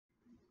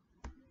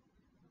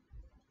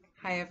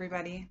Hi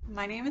everybody,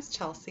 my name is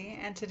Chelsea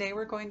and today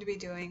we're going to be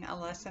doing a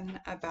lesson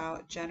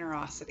about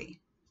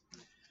generosity.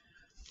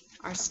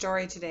 Our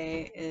story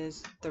today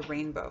is the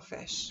rainbow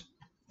fish.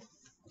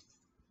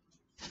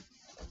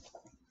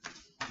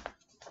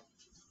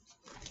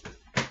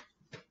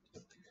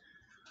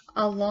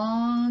 A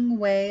long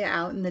way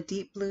out in the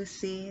deep blue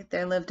sea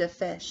there lived a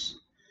fish.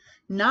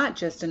 Not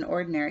just an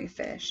ordinary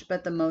fish,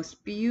 but the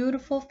most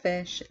beautiful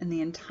fish in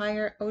the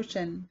entire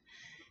ocean.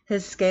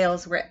 His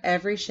scales were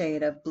every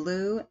shade of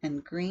blue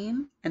and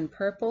green and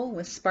purple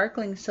with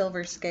sparkling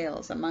silver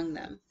scales among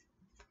them.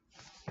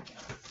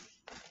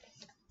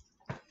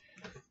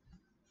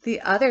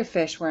 The other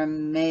fish were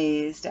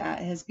amazed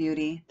at his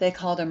beauty. They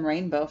called him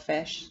Rainbow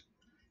Fish.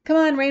 "Come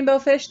on, Rainbow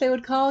Fish," they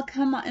would call.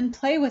 "Come on and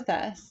play with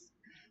us."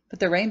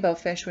 But the Rainbow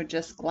Fish would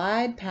just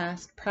glide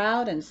past,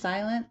 proud and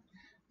silent,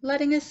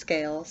 letting his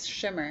scales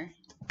shimmer.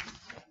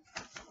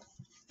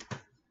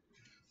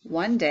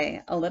 One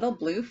day, a little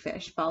blue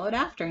fish followed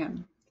after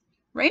him.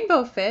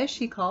 "Rainbow Fish,"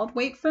 he called,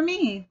 "wait for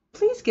me.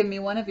 Please give me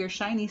one of your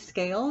shiny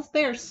scales.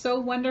 They are so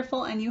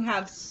wonderful and you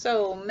have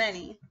so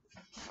many."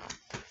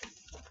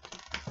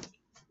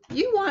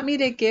 "You want me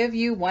to give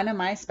you one of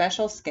my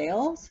special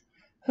scales?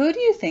 Who do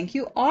you think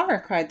you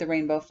are?" cried the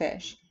Rainbow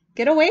Fish.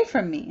 "Get away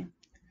from me."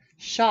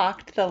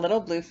 Shocked, the little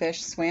blue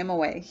fish swam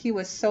away. He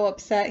was so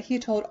upset he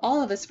told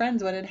all of his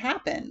friends what had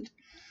happened.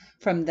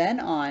 From then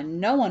on,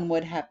 no one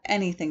would have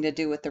anything to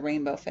do with the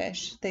Rainbow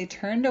Fish. They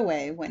turned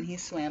away when he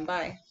swam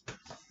by.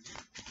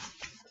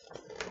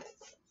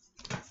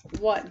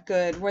 What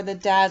good were the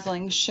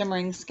dazzling,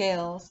 shimmering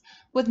scales,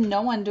 with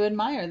no one to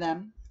admire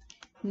them?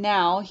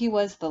 Now he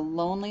was the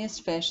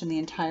loneliest fish in the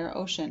entire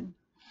ocean.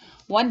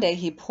 One day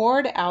he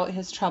poured out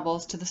his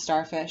troubles to the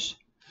starfish.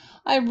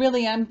 "I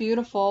really am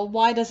beautiful.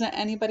 Why doesn't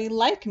anybody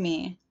like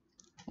me?"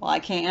 "Well, I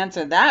can't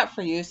answer that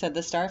for you," said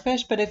the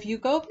starfish, "but if you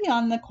go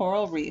beyond the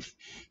coral reef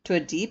to a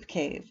deep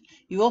cave,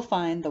 you will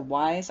find the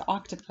wise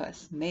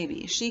octopus.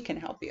 Maybe she can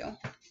help you."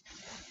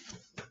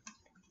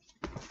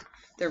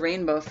 The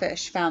Rainbow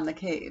Fish found the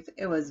cave.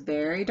 It was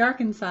very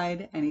dark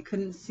inside, and he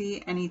couldn't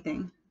see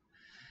anything.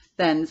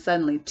 Then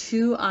suddenly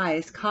two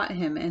eyes caught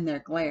him in their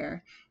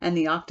glare, and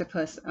the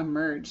octopus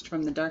emerged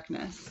from the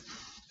darkness.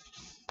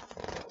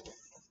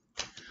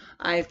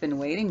 "I've been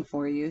waiting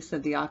for you,"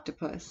 said the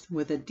octopus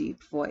with a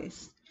deep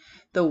voice.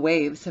 "The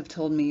waves have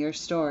told me your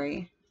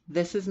story.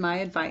 This is my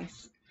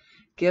advice.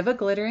 Give a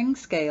glittering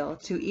scale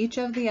to each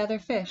of the other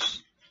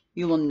fish.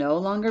 You will no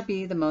longer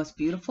be the most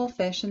beautiful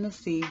fish in the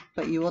sea,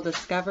 but you will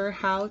discover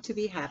how to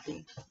be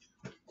happy."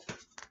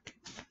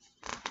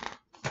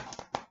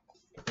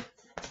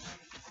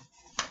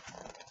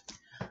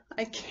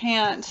 "I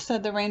can't,"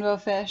 said the Rainbow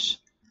Fish.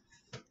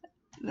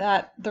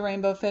 The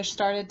Rainbow Fish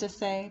started to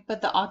say,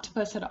 but the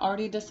octopus had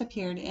already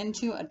disappeared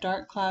into a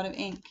dark cloud of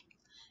ink.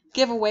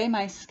 "Give away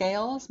my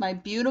scales, my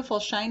beautiful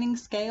shining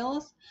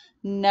scales?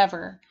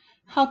 Never!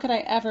 How could I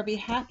ever be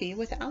happy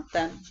without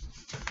them?"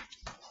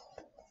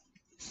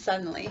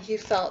 Suddenly he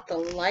felt the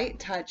light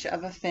touch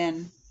of a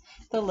fin.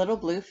 The little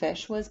blue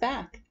fish was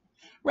back.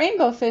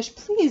 "Rainbow Fish,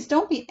 please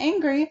don't be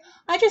angry.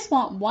 I just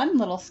want one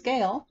little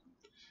scale."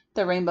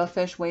 The Rainbow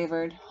Fish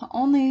wavered.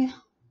 "Only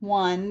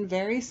one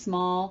very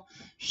small,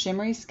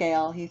 shimmery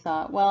scale," he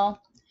thought.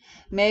 "Well,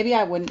 maybe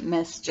I wouldn't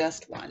miss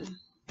just one."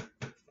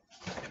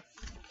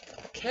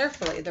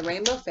 Carefully, the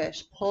Rainbow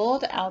Fish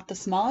pulled out the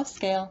smallest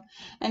scale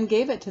and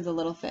gave it to the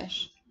little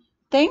fish.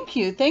 Thank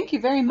you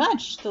very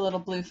much," the little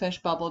blue fish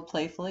bubbled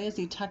playfully as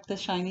he tucked the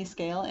shiny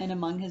scale in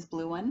among his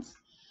blue ones.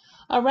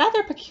 A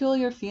rather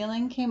peculiar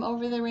feeling came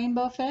over the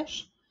Rainbow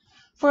Fish.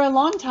 For a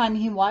long time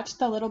he watched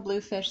the little blue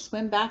fish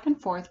swim back and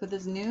forth with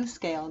his new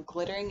scale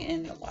glittering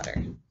in the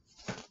water.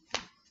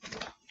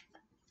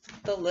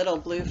 The little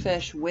blue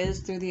fish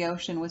whizzed through the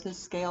ocean with his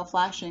scale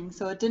flashing,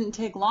 so it didn't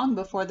take long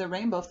before the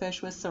Rainbow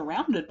Fish was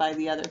surrounded by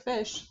the other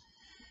fish.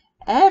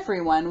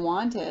 Everyone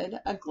wanted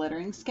a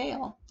glittering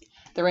scale.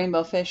 The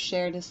Rainbow Fish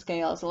shared his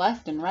scales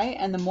left and right,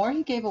 and the more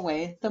he gave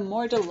away, the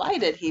more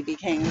delighted he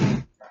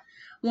became.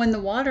 When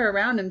the water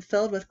around him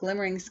filled with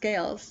glimmering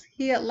scales,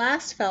 he at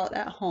last felt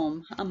at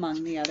home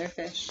among the other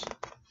fish.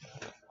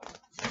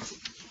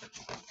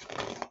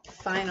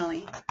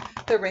 Finally,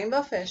 the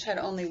Rainbow Fish had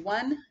only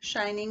one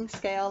shining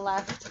scale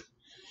left.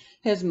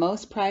 His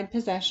most prized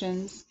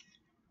possessions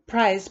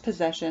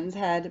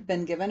had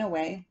been given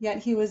away, yet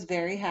he was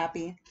very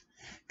happy.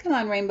 "Come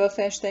on, Rainbow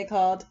Fish," they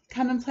called.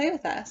 "Come and play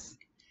with us."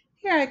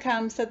 "Here I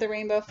come," said the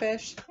Rainbow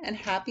Fish, and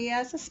happy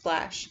as a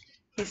splash,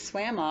 he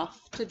swam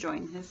off to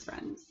join his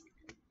friends.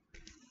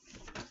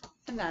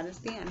 And that is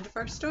the end of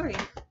our story.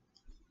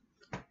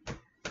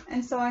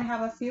 And so I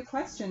have a few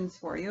questions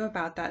for you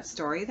about that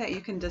story that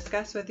you can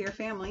discuss with your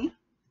family.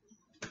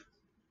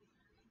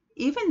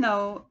 Even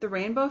though the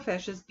Rainbow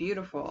Fish is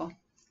beautiful,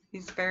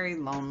 he's very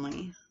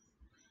lonely.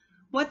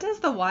 What does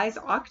the wise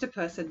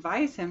octopus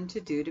advise him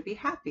to do to be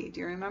happy? Do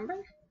you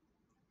remember?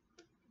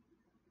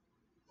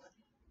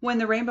 When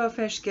the Rainbow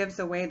Fish gives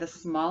away the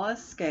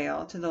smallest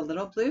scale to the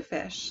little blue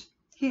fish,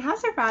 he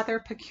has a rather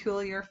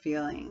peculiar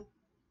feeling.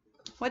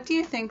 What do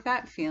you think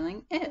that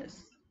feeling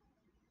is?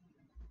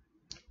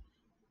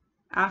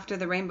 After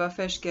the rainbow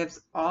fish gives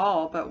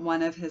all but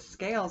one of his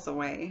scales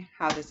away,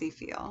 how does he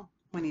feel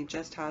when he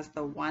just has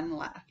the one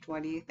left?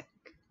 What do you think?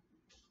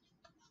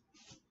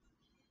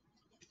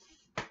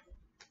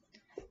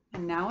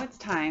 And now it's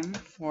time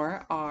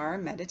for our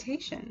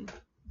meditation.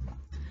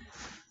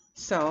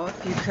 So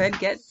if you could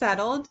get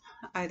settled,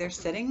 either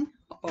sitting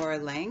or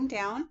laying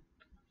down,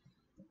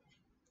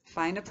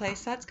 find a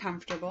place that's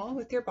comfortable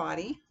with your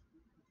body.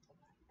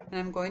 And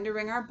I'm going to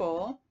ring our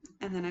bowl,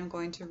 and then I'm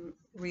going to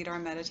read our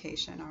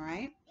meditation, all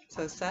right?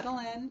 So settle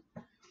in,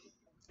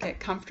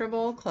 get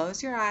comfortable,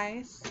 close your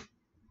eyes,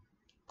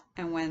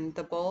 and when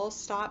the bowl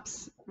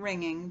stops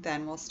ringing,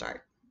 then we'll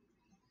start.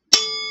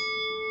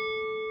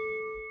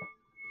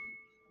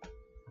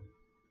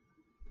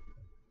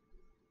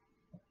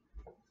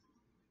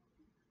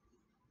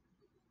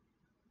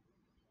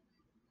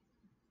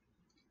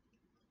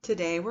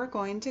 Today we're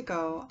going to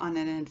go on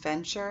an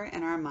adventure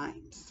in our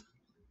minds.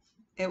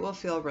 It will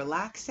feel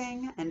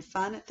relaxing and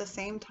fun at the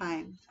same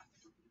time.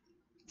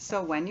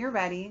 So when you're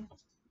ready,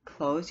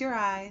 close your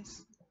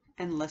eyes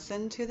and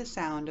listen to the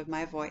sound of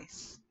my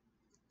voice.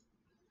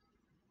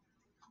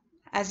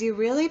 As you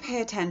really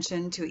pay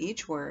attention to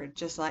each word,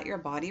 just let your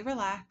body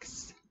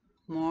relax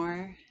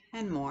more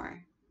and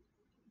more.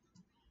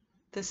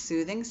 The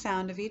soothing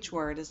sound of each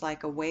word is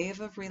like a wave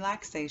of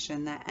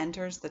relaxation that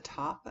enters the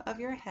top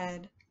of your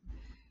head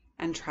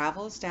and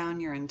travels down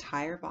your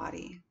entire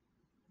body.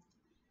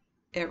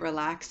 It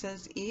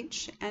relaxes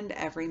each and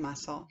every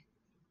muscle.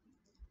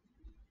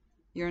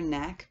 Your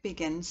neck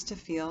begins to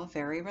feel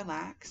very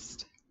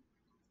relaxed.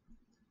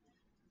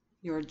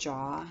 Your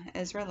jaw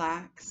is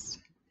relaxed,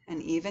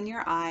 and even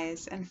your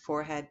eyes and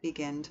forehead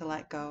begin to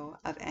let go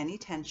of any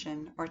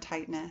tension or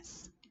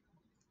tightness.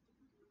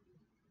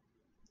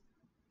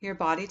 Your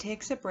body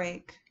takes a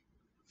break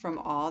from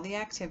all the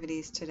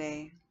activities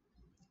today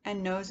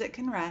and knows it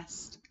can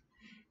rest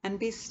and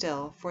be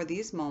still for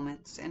these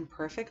moments in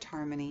perfect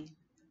harmony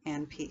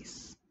and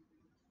peace.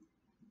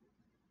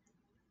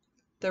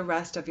 The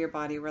rest of your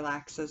body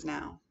relaxes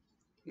now.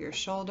 Your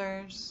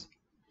shoulders,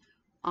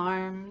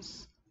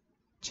 arms,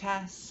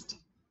 chest,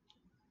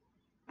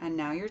 and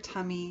now your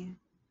tummy,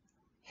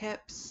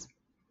 hips,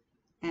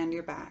 and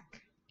your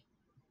back.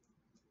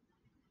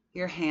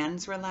 Your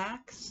hands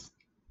relax,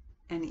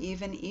 and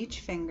even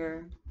each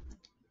finger,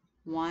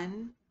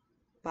 one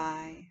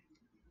by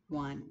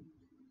one.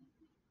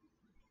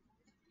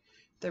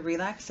 The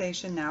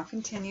relaxation now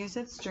continues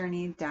its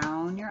journey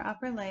down your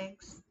upper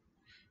legs,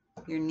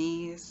 your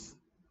knees,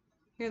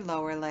 your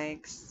lower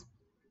legs,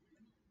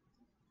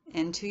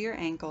 into your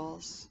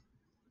ankles,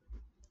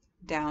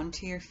 down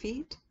to your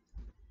feet,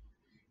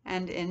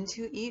 and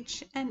into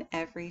each and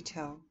every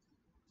toe.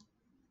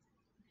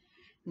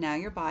 Now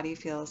your body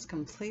feels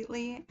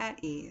completely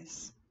at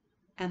ease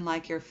and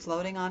like you're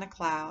floating on a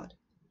cloud.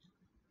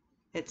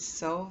 It's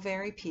so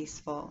very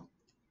peaceful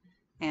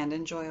and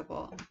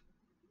enjoyable.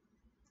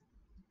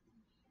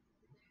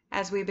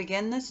 As we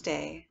begin this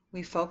day,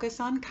 we focus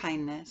on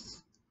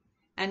kindness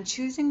and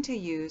choosing to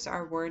use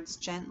our words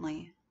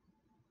gently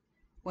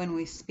when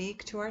we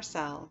speak to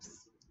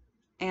ourselves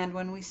and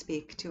when we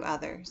speak to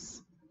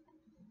others.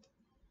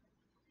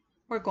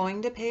 We're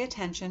going to pay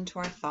attention to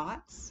our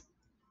thoughts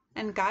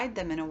and guide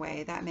them in a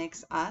way that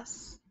makes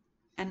us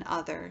and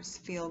others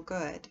feel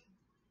good.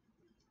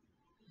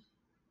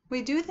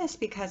 We do this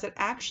because it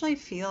actually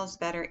feels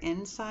better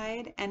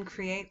inside and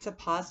creates a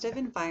positive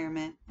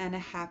environment and a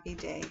happy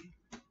day.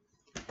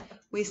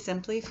 We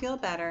simply feel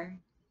better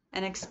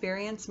and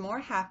experience more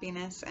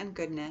happiness and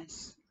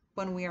goodness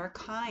when we are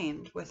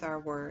kind with our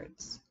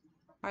words,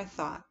 our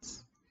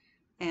thoughts,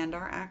 and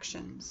our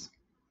actions.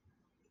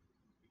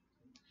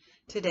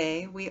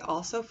 Today, we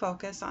also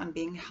focus on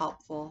being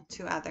helpful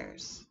to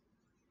others.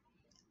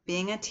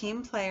 Being a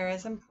team player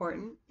is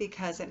important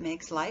because it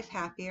makes life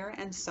happier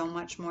and so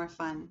much more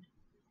fun.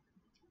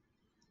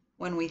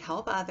 When we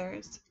help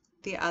others,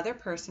 the other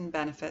person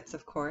benefits,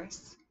 of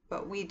course,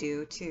 but we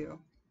do too.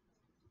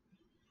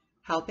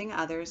 Helping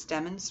others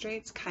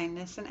demonstrates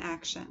kindness in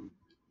action.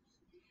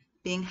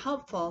 Being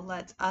helpful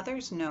lets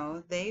others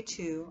know they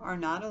too are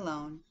not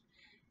alone,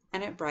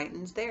 and it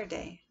brightens their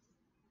day.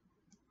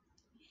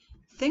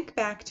 Think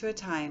back to a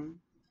time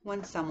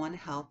when someone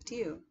helped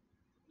you.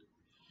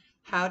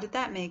 How did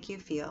that make you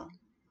feel?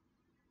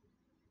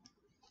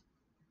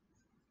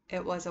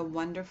 It was a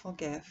wonderful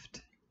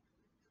gift.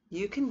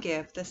 You can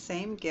give the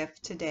same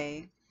gift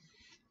today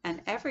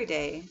and every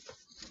day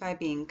by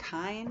being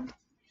kind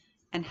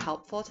and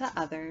helpful to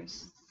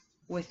others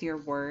with your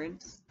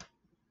words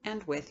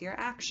and with your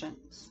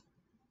actions.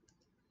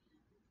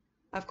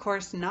 Of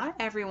course, not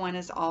everyone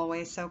is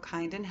always so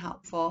kind and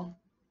helpful,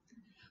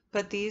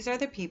 but these are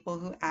the people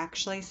who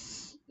actually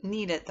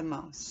need it the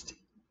most.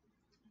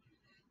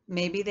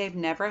 Maybe they've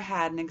never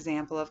had an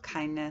example of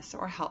kindness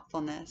or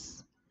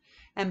helpfulness,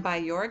 and by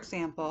your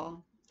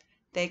example,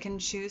 they can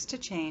choose to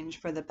change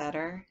for the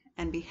better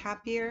and be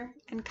happier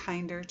and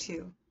kinder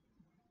too.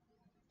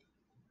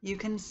 You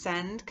can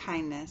send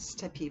kindness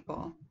to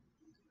people,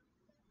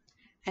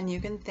 and you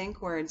can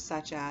think words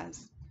such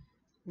as,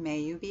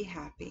 "May you be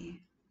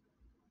happy,"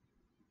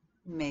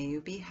 May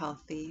you be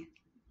healthy.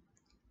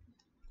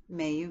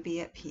 May you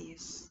be at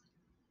peace.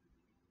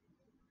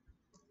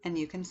 And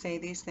you can say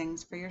these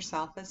things for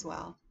yourself as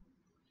well.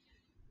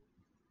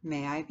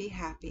 May I be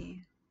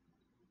happy.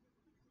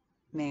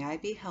 May I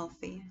be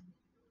healthy.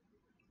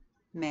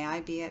 May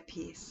I be at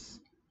peace.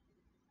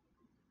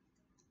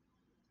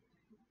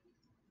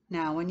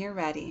 Now, when you're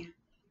ready,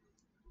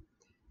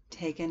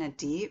 take in a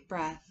deep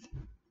breath.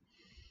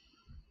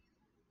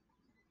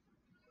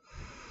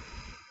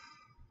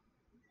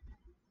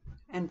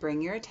 And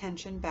bring your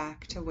attention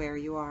back to where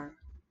you are.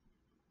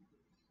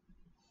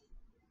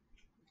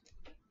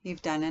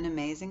 You've done an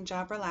amazing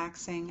job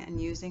relaxing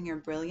and using your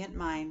brilliant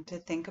mind to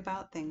think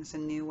about things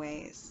in new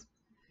ways.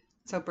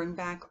 So bring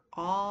back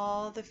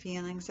all the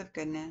feelings of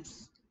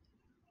goodness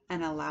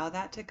and allow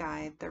that to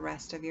guide the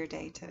rest of your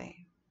day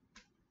today.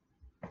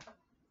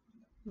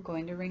 I'm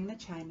going to ring the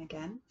chime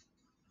again.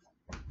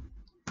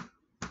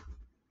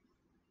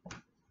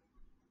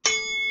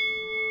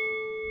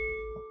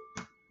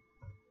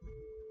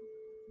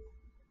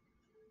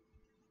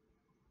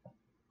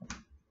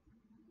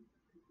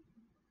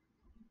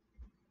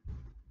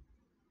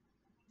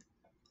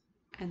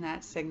 And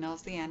that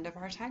signals the end of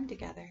our time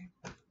together.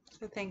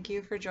 So thank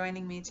you for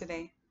joining me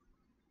today.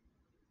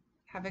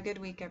 Have a good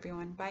week,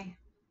 everyone. Bye.